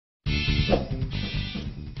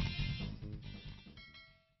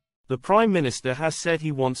The Prime Minister has said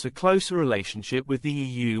he wants a closer relationship with the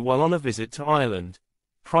EU while on a visit to Ireland.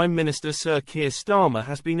 Prime Minister Sir Keir Starmer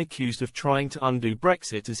has been accused of trying to undo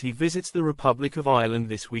Brexit as he visits the Republic of Ireland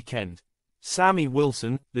this weekend. Sammy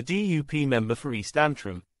Wilson, the DUP member for East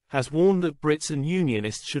Antrim, has warned that Brits and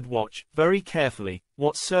Unionists should watch, very carefully,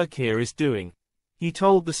 what Sir Keir is doing. He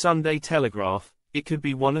told the Sunday Telegraph, "It could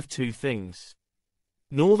be one of two things.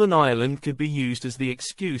 Northern Ireland could be used as the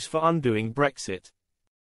excuse for undoing Brexit.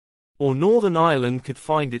 Or Northern Ireland could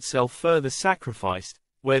find itself further sacrificed,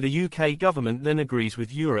 where the UK government then agrees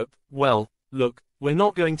with Europe, well, look, we're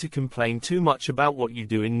not going to complain too much about what you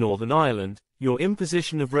do in Northern Ireland, your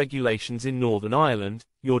imposition of regulations in Northern Ireland,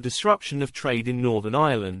 your disruption of trade in Northern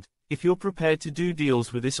Ireland, if you're prepared to do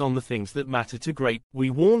deals with us on the things that matter to Great." We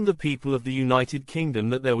warned the people of the United Kingdom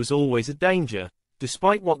that there was always a danger,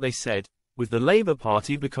 despite what they said, with the Labour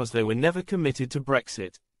Party because they were never committed to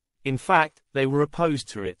Brexit. In fact, they were opposed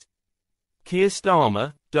to it. Keir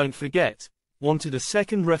Starmer, don't forget, wanted a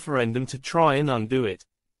second referendum to try and undo it.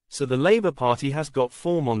 So the Labour Party has got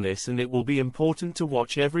form on this, and it will be important to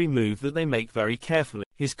watch every move that they make very carefully.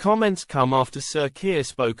 His comments come after Sir Keir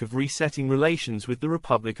spoke of resetting relations with the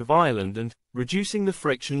Republic of Ireland and reducing the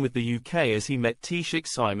friction with the UK as he met Taoiseach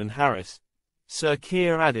Simon Harris. Sir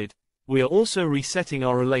Keir added, "We are also resetting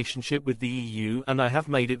our relationship with the EU, and I have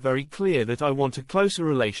made it very clear that I want a closer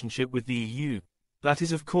relationship with the EU. That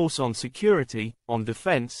is of course on security, on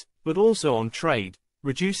defence, but also on trade,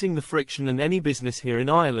 reducing the friction, and any business here in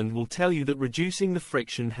Ireland will tell you that reducing the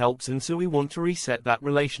friction helps, and so we want to reset that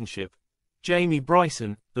relationship." Jamie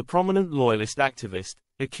Bryson, the prominent loyalist activist,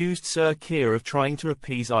 accused Sir Keir of trying to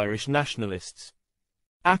appease Irish nationalists.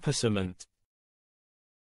 Appeasement.